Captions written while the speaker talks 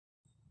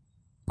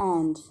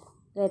and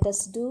let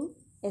us do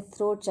a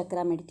throat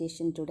chakra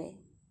meditation today.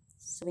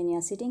 So when you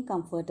are sitting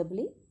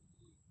comfortably,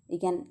 you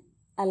can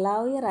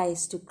allow your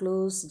eyes to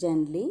close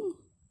gently.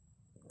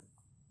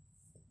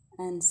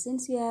 And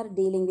since we are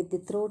dealing with the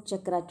throat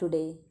chakra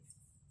today,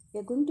 we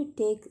are going to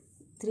take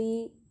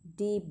 3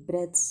 deep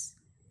breaths.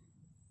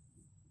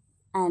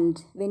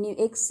 And when you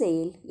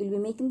exhale, you'll be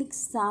making the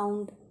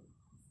sound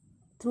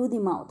through the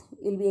mouth.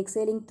 You'll be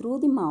exhaling through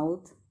the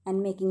mouth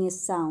and making a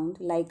sound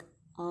like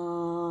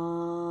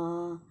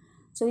ah.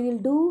 So we will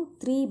do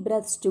 3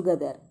 breaths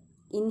together.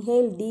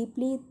 Inhale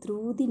deeply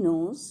through the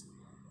nose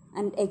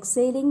and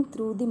exhaling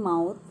through the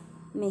mouth,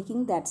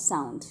 making that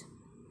sound.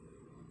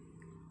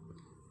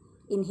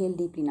 Inhale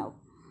deeply now.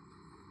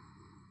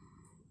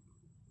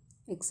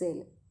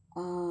 Exhale.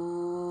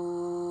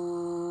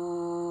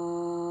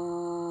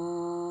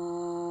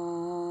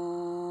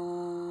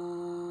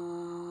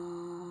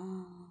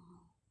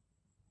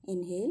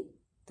 Inhale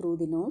through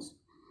the nose.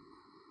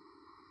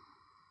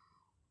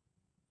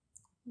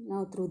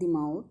 Now through the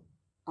mouth.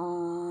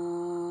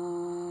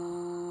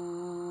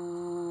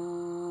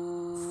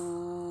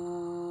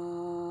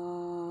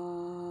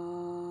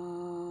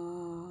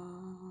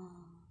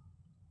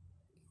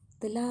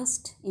 The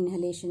last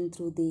inhalation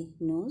through the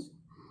nose.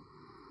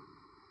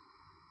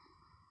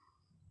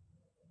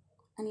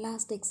 And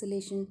last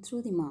exhalation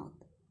through the mouth.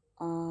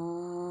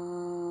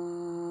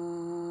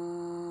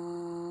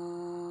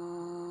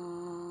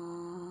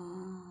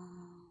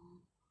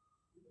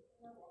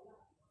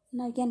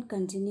 Now you can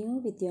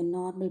continue with your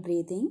normal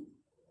breathing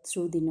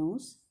through the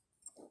nose.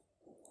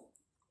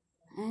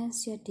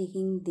 As you are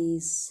taking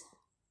these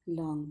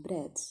long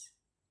breaths,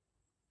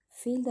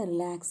 feel the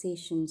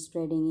relaxation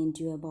spreading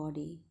into your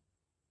body.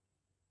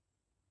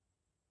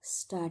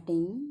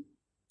 Starting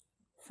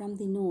from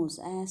the nose,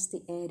 as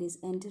the air is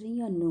entering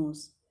your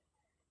nose,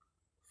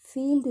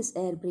 feel this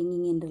air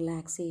bringing in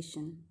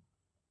relaxation.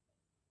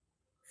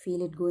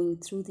 Feel it going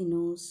through the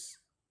nose,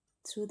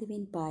 through the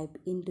windpipe,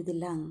 into the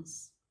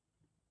lungs.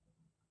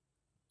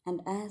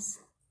 And as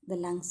the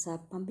lungs are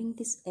pumping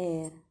this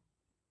air,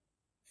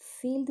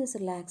 feel this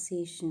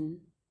relaxation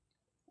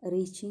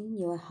reaching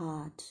your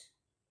heart.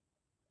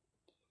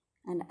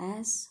 And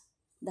as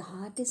the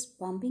heart is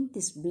pumping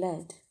this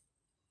blood,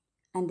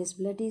 and this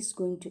blood is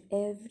going to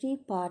every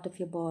part of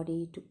your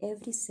body, to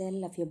every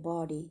cell of your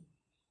body,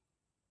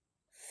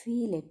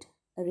 feel it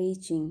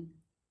reaching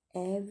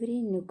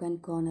every nook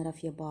and corner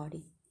of your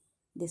body.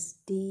 This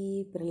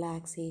deep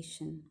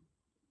relaxation.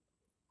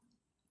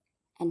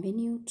 And when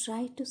you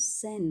try to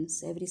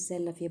sense every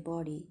cell of your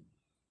body,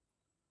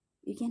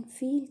 you can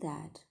feel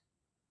that.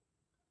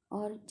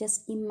 Or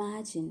just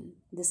imagine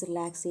this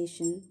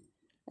relaxation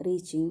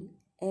reaching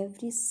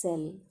every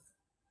cell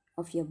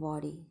of your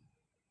body.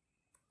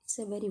 It's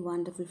a very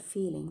wonderful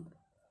feeling.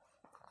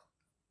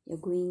 You're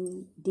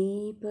going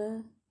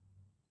deeper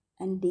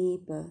and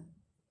deeper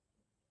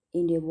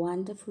into a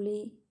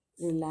wonderfully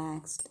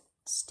relaxed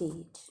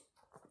state.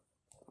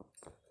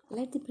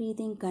 Let the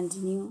breathing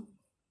continue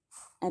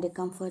at a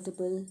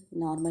comfortable,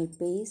 normal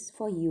pace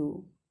for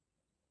you.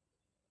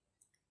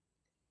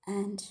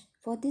 And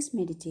for this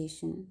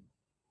meditation,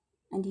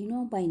 and you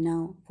know by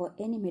now, for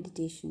any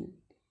meditation,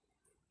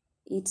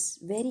 it's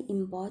very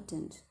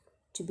important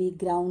to be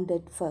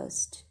grounded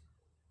first.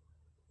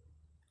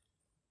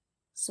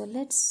 So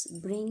let's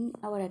bring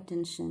our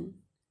attention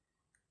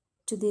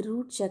to the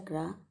root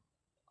chakra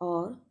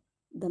or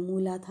the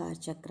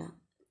Muladhara chakra.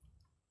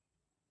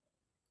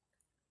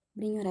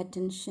 Bring your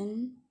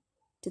attention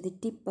to the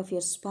tip of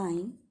your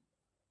spine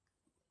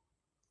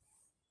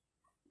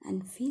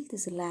and feel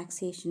this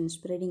relaxation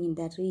spreading in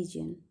that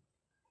region.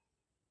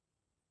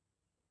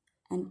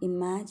 And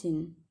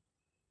imagine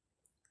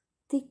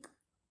thick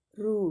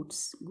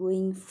roots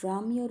going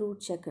from your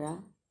root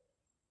chakra,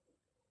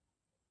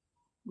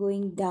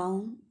 going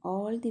down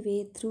all the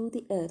way through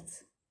the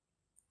earth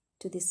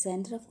to the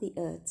center of the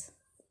earth,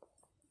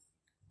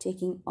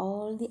 taking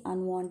all the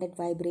unwanted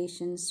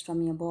vibrations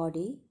from your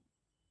body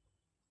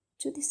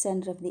to the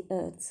center of the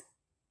earth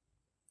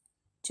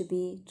to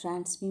be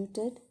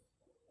transmuted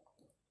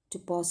to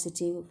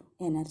positive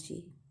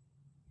energy.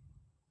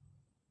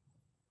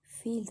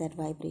 Feel that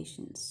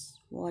vibrations.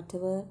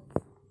 Whatever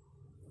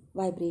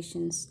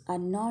vibrations are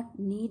not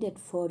needed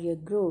for your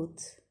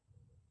growth,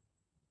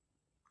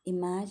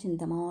 imagine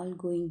them all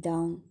going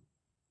down,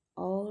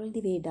 all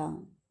the way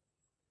down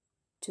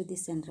to the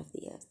center of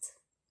the earth.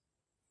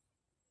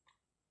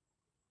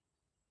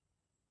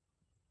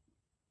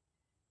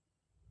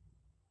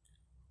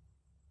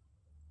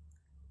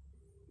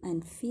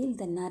 And feel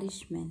the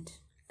nourishment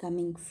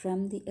coming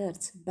from the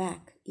earth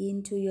back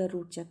into your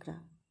root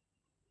chakra.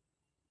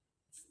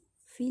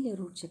 Feel your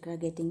root chakra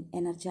getting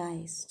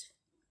energized,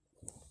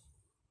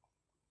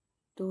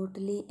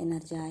 totally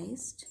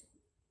energized.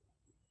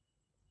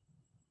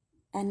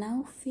 And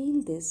now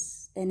feel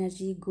this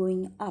energy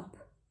going up.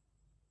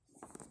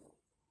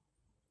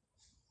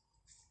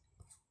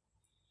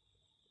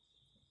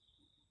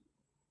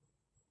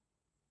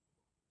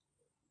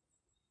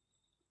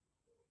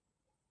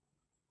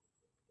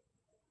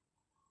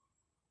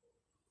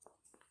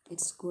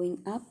 It's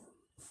going up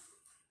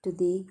to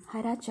the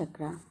Hara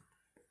Chakra,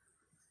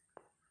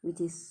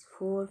 which is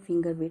 4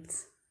 finger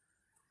widths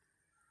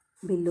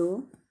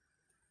below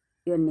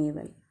your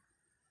navel.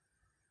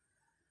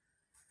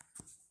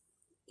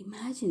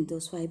 Imagine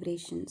those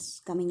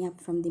vibrations coming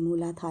up from the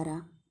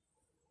Muladhara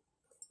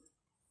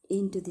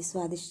into the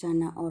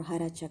Swadhisthana or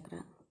Hara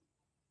Chakra.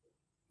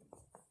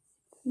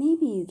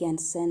 Maybe you can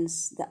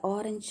sense the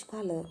orange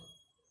color,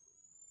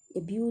 a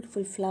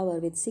beautiful flower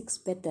with 6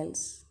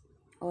 petals,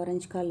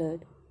 orange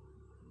colored,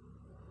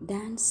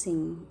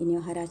 dancing in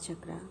your Hara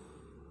Chakra,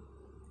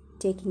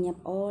 taking up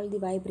all the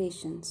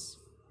vibrations.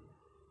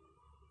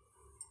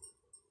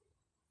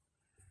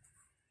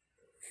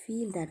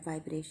 Feel that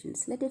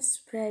vibrations. Let it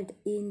spread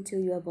into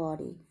your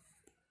body.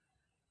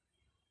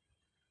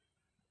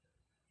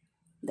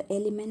 The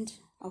element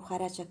of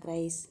Hara Chakra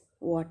is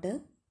water.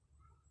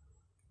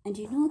 And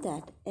you know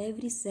that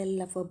every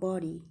cell of our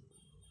body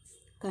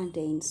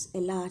contains a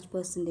large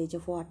percentage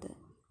of water.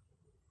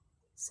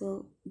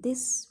 So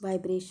this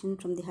vibration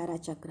from the Hara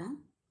Chakra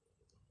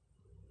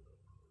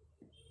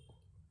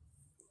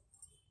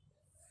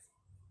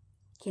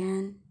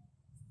can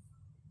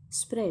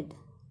spread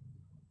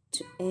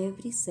to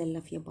every cell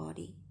of your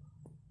body.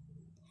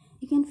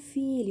 You can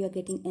feel you are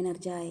getting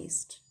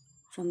energized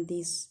from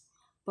these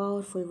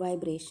powerful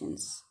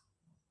vibrations.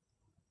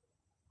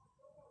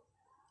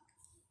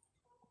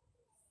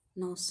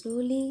 Now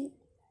slowly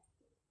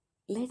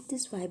let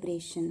this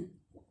vibration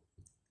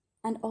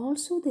and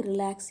also the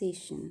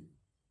relaxation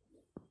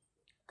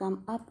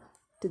come up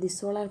to the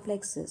solar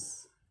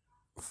plexus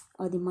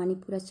or the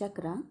Manipura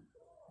chakra,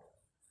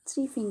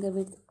 3 finger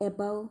width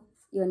above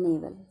your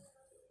navel.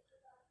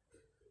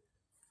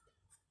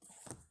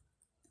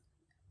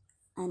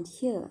 And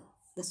here,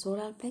 the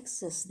solar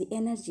plexus, the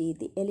energy,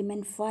 the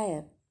element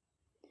fire,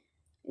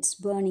 it's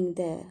burning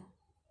there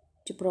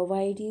to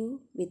provide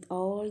you with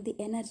all the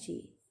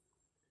energy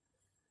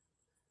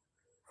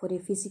for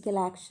your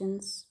physical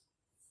actions,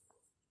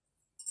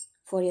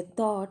 for your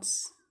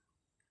thoughts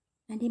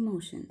and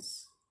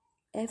emotions.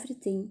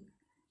 Everything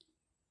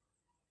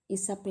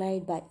is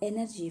supplied by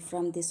energy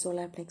from the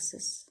solar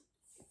plexus.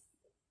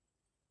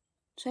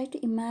 Try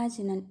to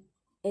imagine an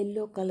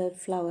yellow colored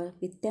flower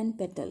with 10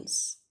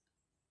 petals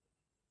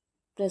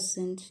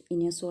present in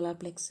your solar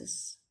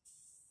plexus.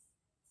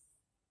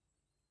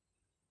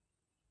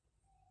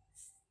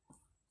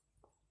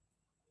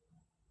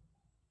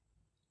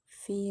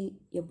 Feel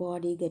your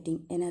body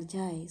getting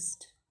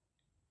energized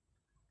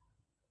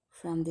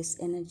from this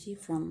energy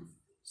from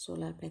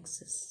solar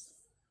plexus.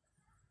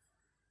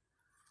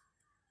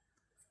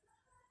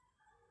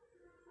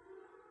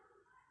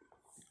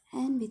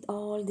 And with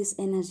all this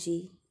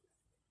energy,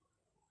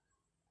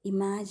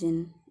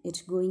 imagine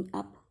it going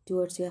up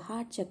towards your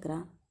heart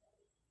chakra,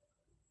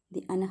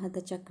 the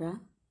Anahata chakra,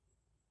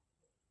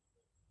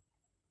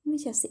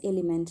 which has the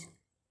element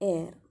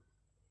air.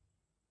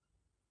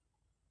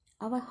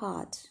 Our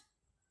heart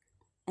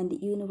and the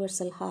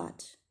universal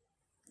heart,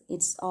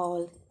 it's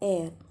all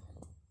air.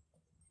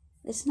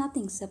 There's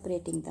nothing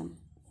separating them.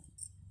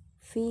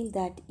 Feel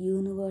that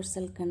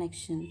universal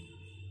connection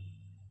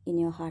in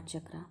your heart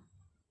chakra.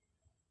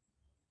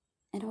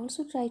 And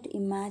also try to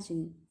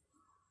imagine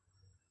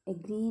a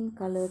green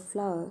colored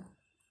flower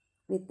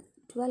with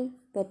 12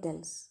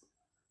 petals.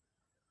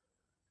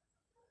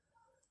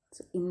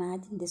 So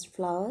imagine this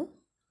flower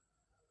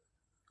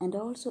and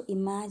also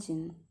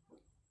imagine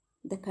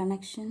the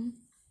connection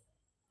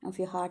of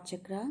your heart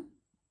chakra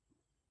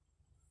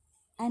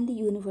and the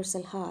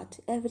universal heart.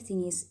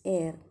 Everything is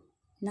air,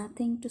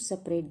 nothing to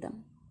separate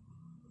them.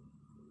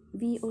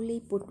 We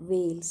only put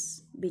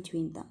veils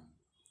between them.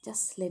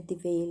 Just let the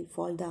veil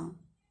fall down.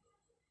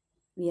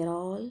 We are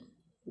all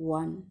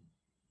one.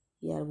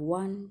 We are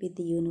one with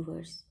the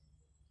universe.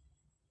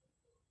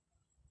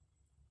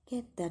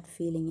 Get that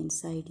feeling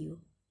inside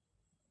you.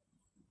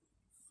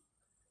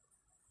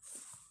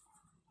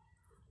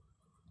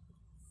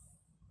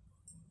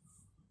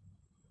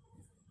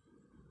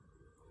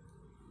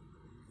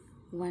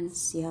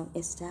 Once you have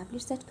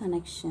established that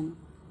connection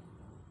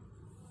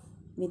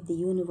with the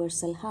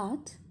universal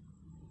heart,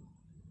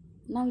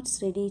 now it's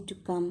ready to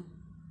come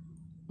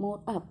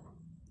more up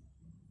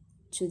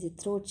to the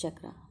throat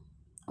chakra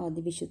or the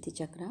Vishuddhi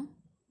Chakra.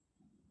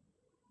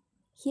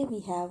 Here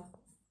we have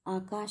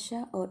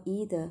Akasha or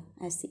ether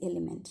as the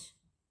element.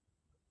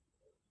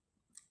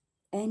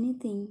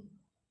 Anything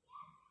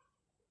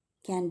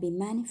can be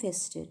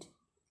manifested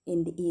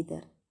in the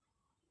ether.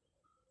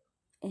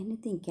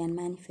 Anything can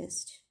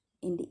manifest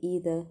in the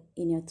ether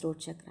in your throat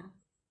chakra.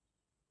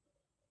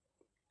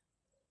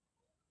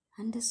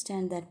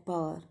 Understand that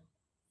power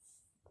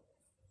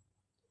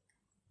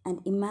and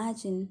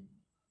imagine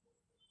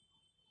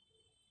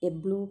a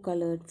blue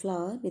colored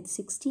flower with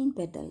 16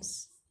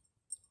 petals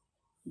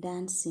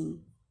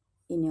dancing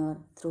in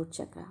your throat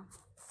chakra.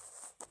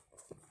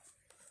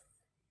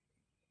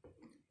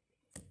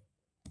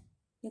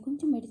 You're going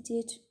to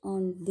meditate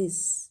on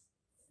this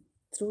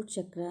throat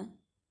chakra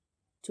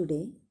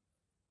today.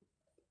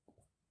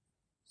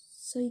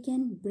 So you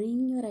can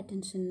bring your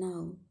attention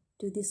now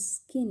to the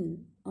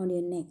skin on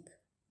your neck.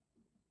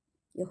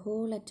 Your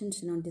whole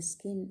attention on the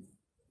skin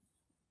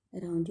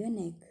around your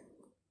neck.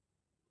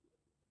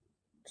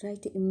 Try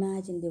to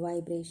imagine the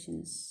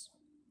vibrations.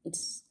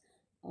 It's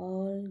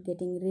all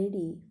getting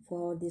ready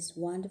for this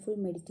wonderful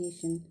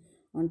meditation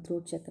on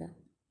throat chakra.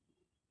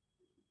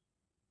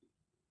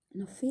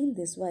 Now feel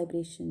this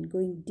vibration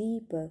going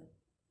deeper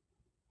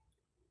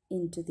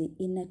into the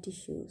inner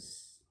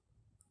tissues,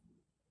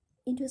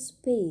 into a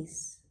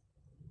space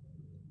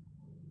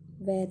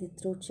where the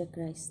throat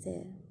chakra is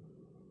there.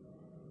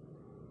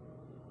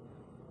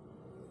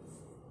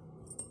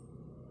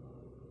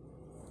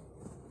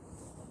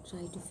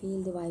 Try to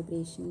feel the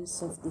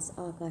vibrations of this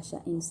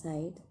Akasha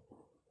inside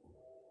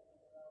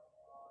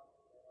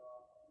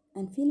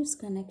and feel its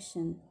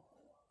connection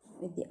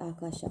with the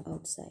Akasha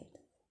outside.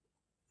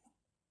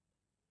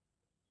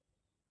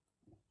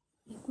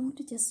 You're going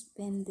to just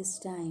spend this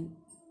time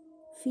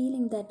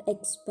feeling that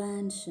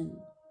expansion.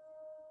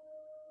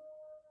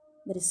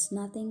 There is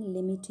nothing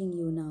limiting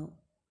you now.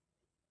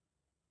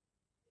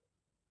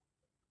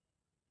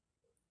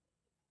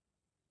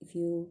 If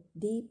you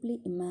deeply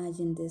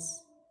imagine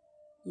this,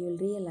 you will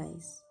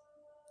realize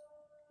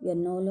you are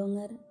no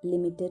longer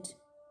limited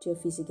to your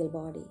physical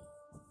body.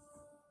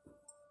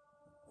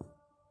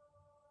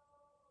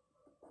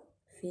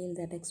 Feel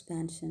that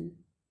expansion.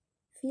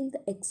 Feel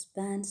the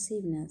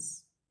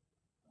expansiveness.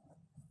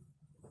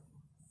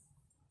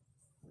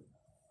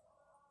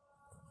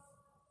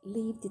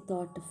 Leave the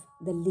thought of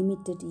the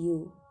limited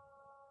you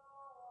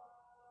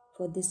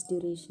for this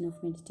duration of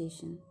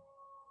meditation.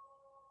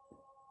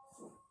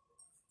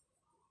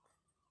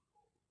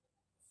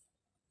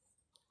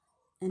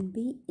 And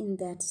be in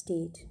that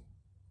state,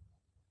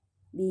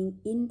 being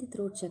in the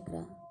throat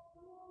chakra.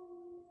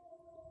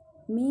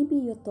 Maybe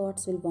your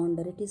thoughts will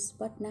wander, it is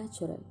but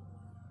natural.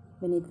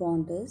 When it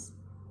wanders,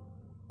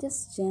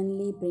 just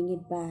gently bring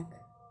it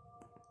back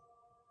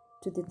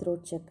to the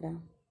throat chakra.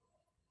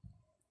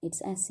 It's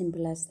as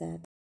simple as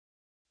that.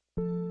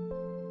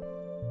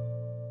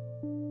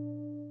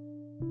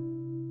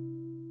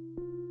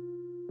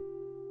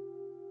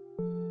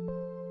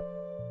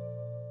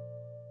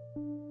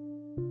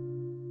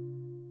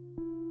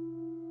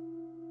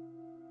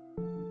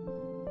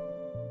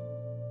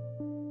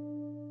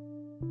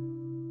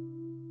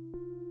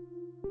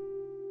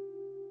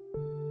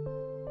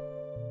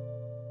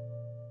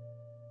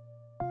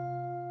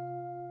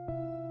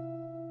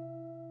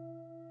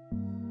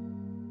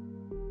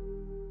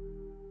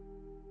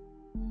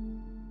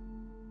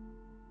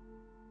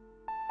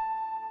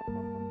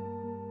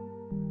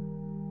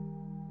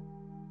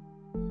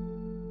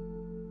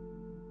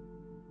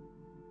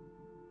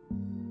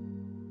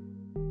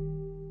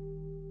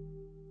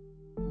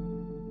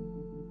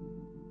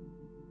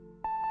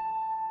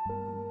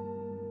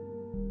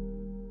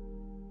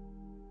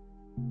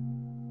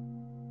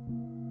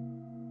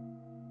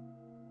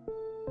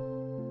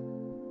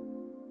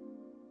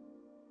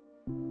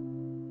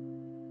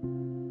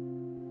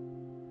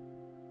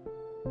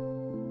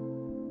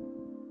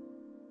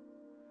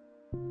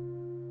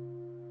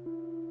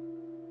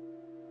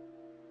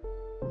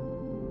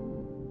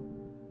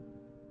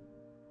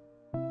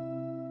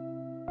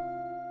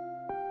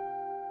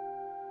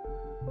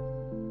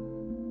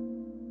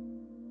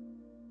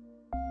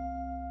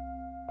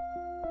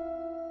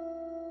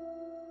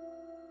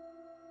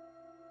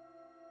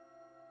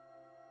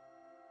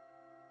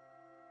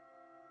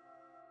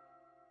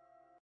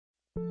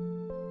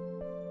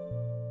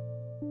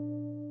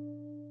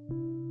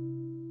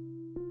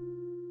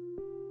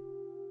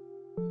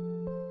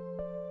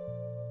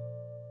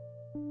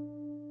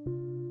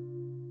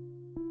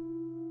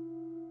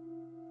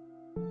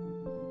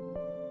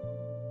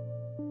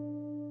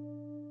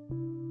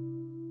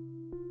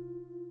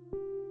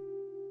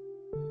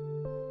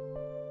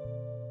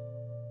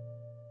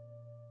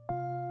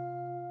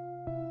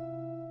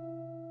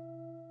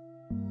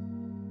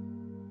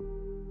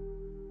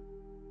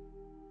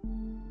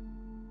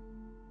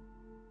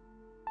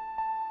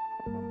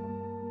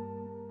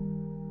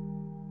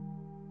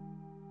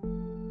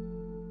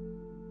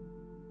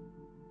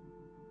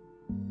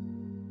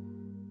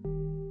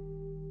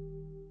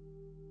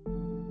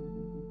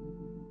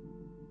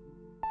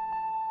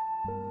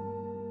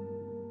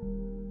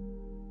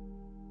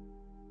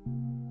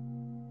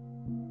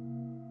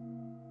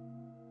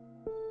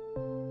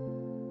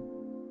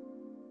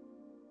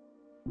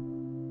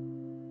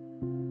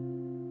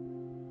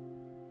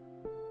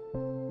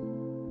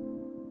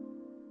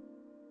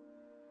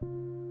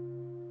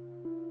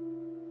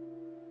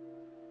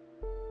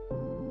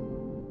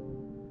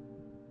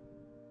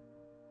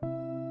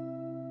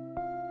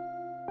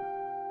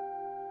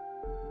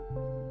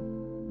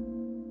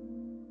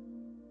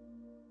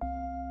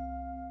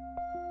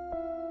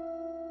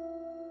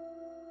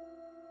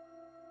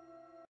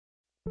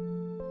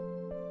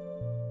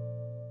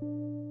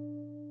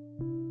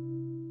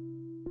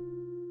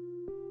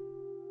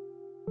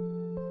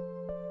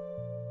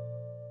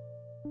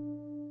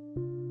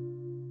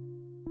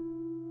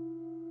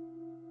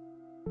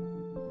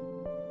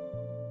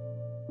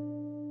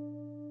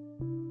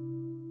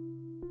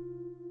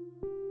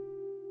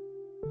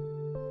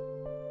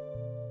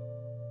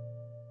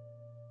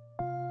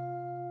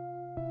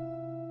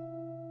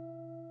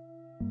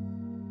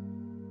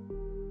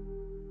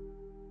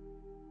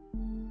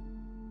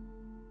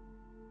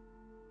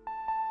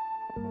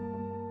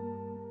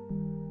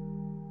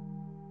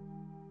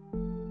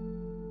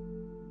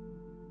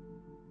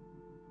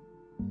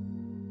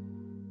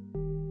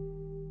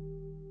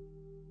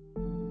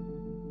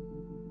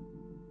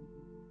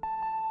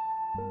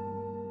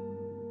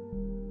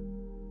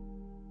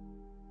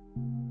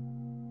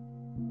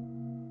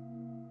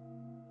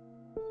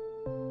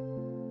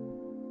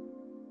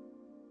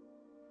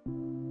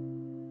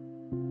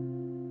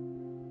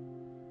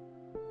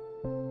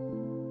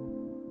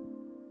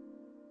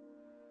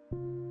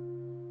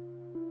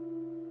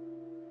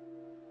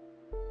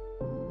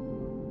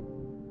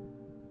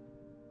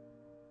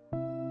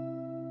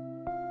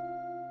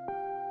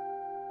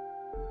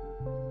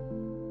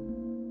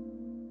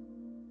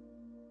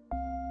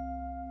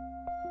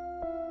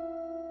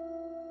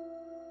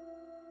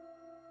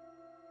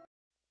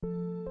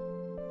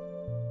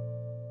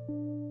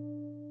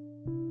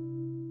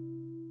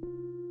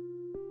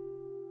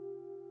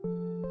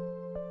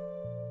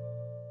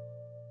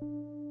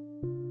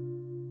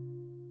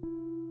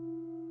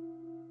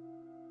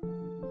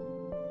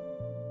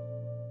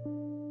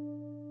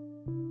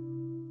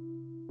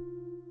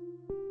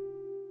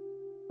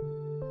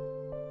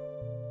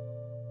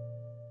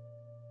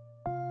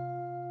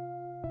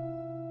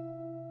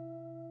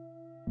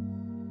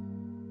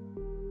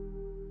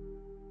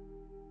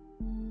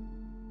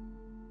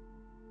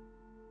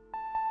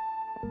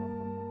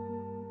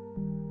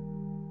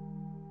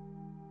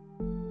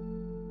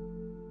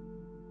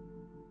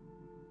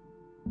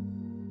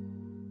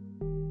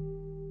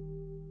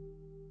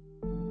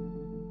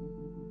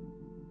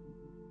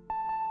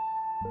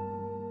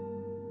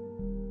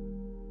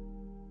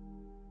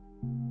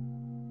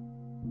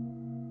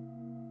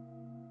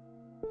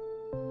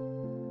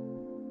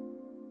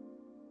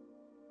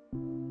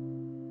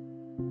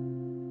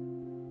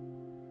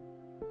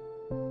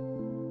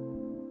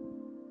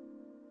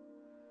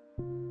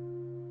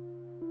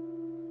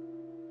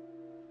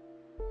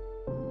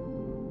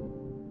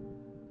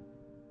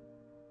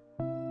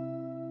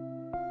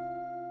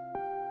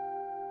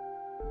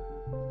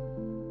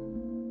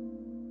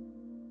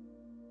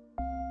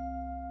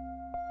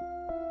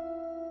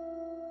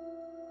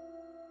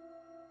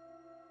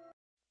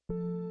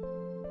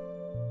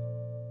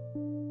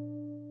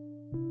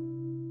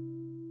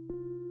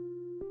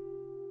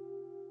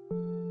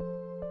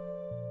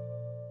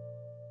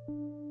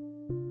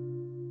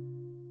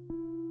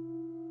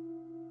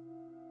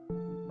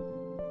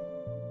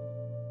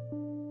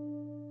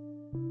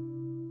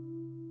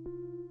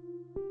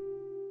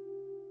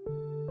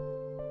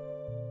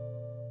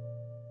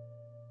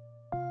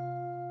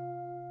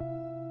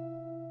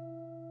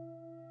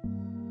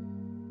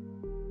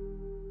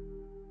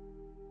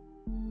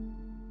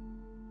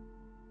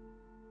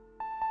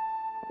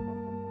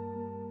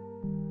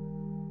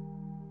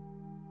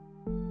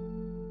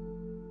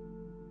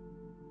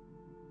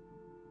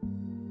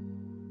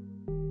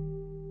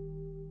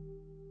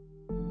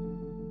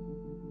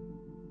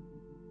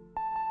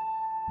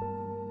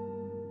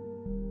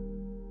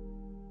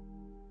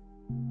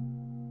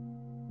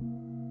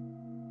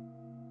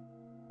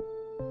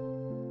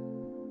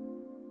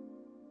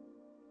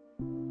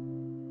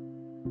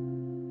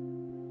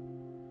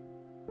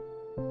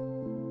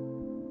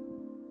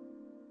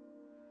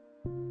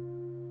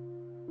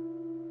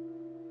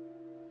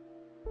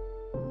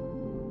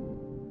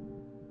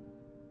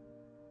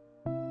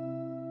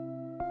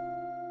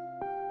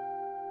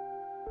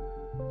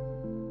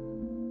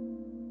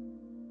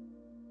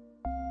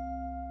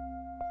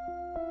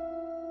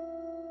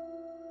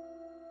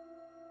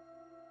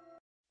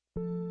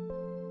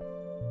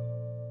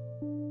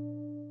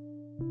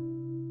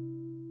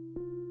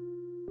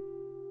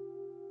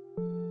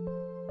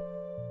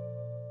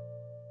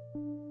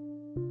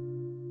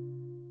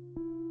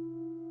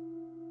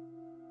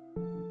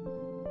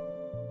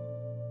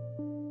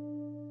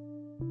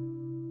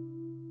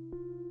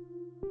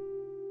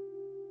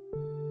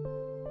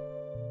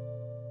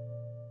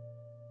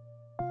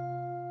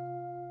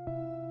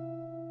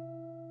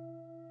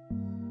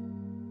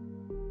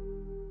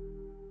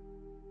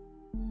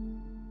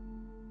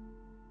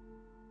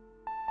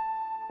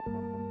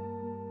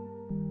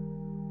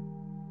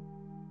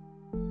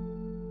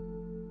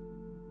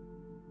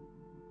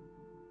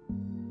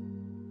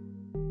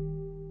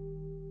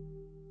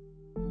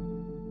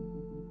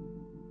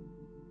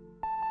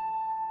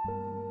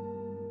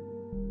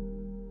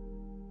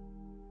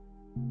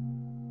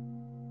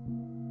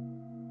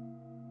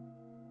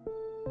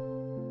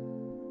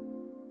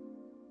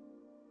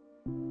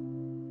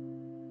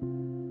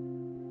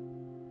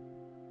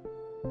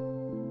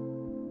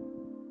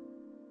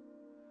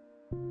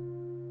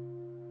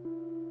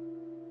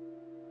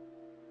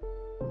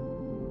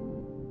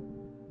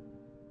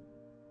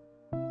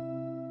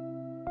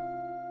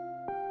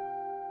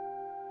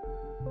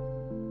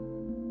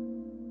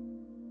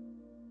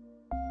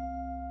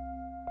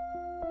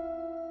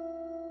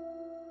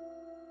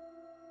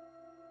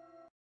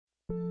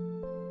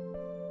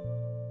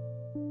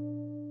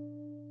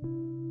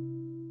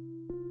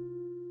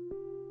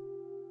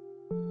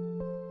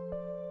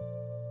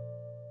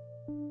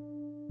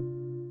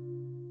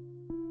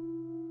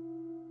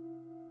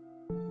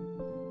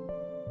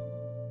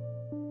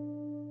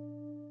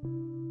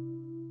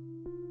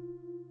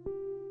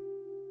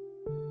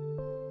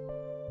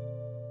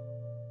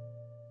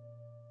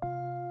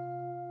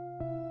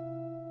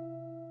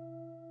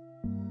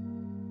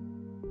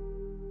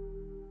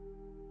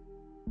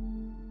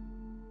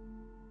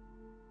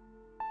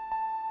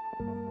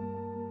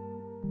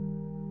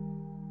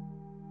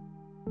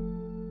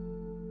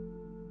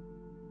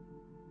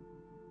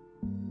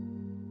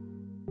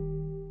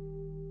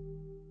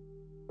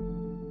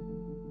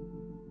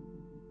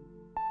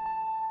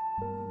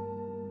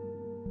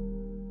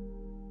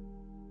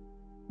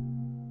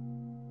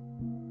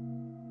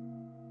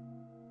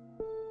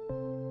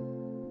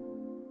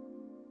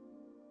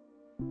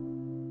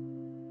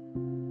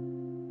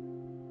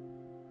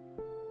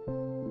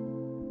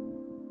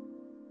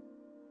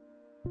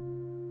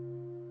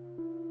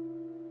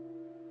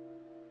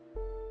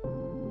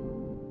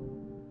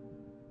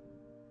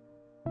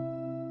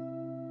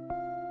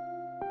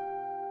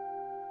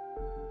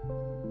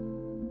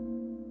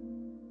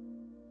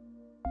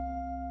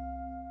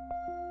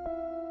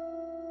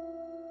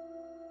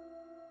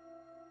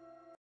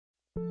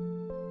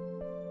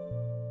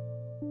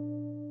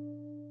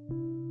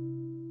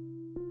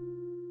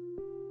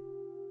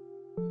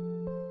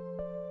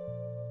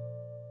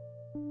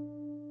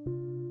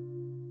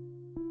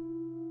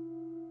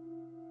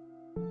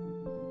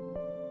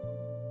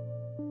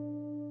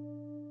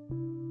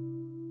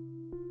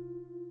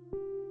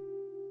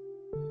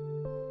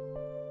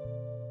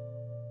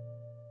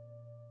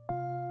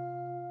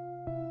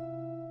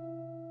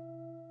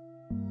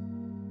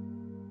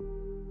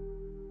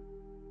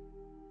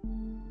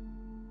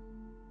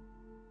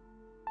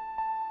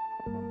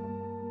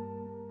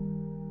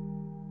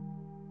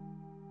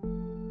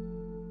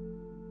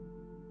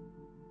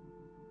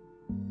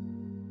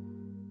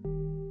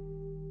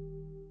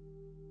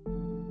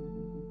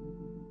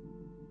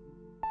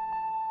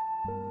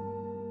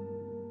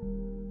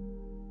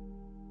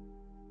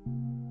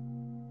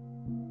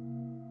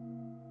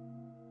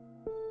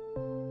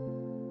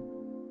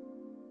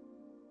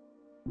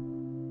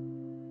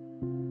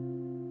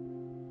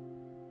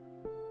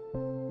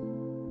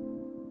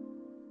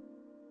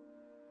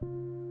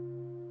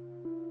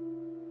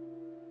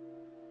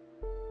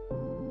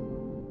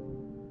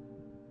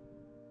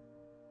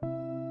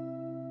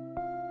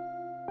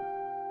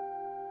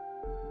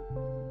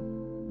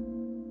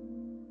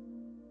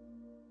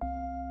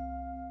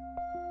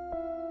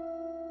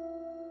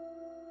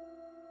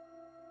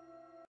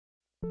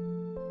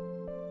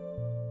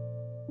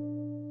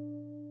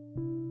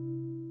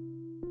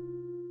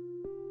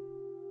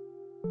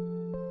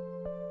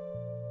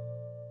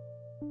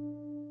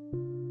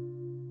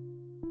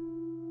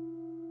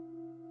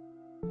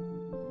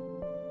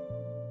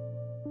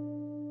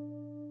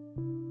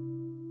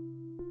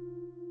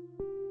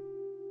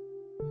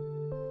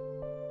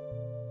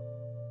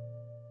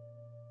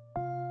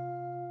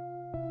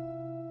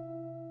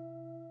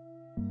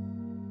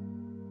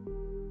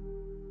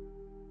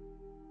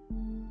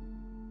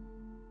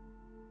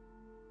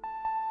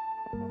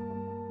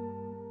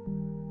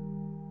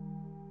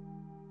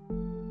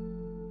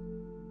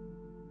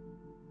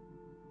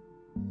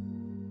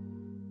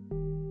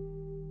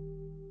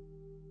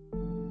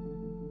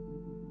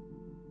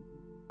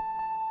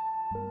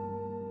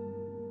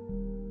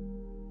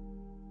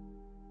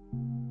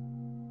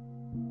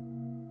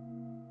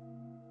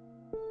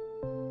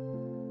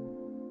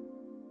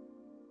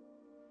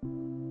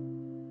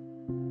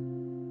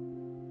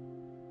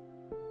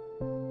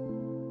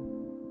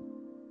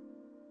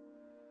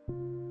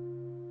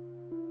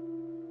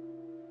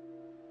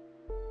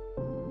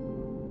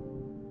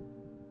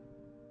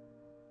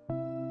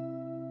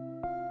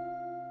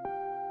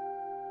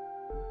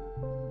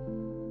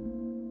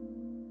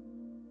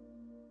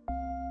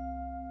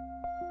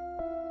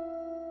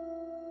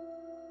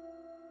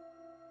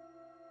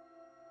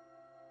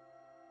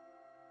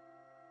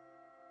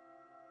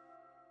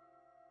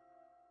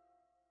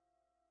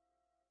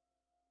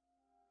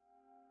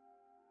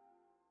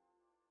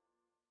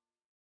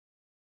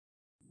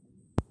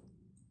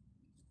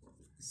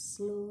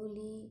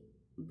 Slowly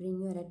bring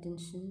your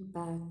attention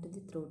back to the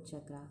throat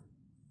chakra.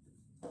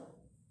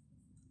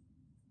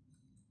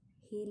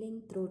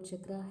 Healing throat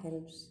chakra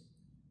helps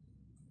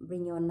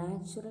bring your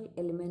natural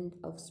element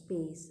of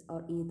space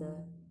or ether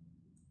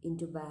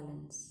into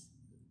balance.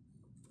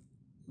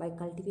 By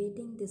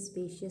cultivating this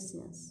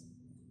spaciousness,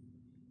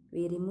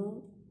 we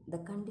remove the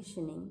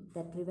conditioning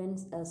that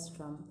prevents us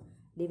from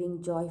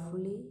living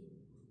joyfully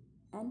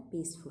and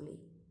peacefully.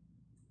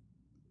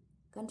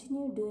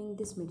 Continue doing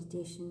this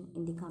meditation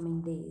in the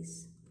coming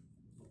days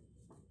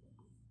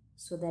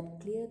so that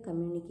clear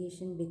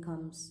communication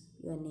becomes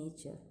your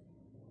nature.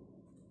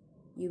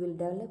 You will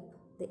develop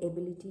the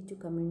ability to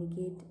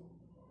communicate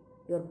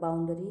your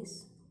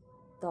boundaries,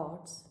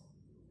 thoughts,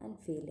 and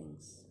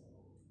feelings.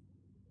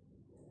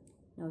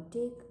 Now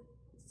take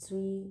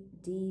 3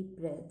 deep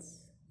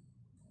breaths,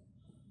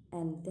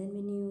 and then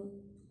when you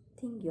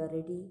think you are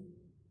ready,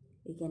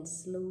 you can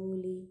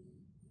slowly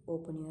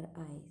open your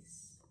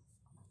eyes.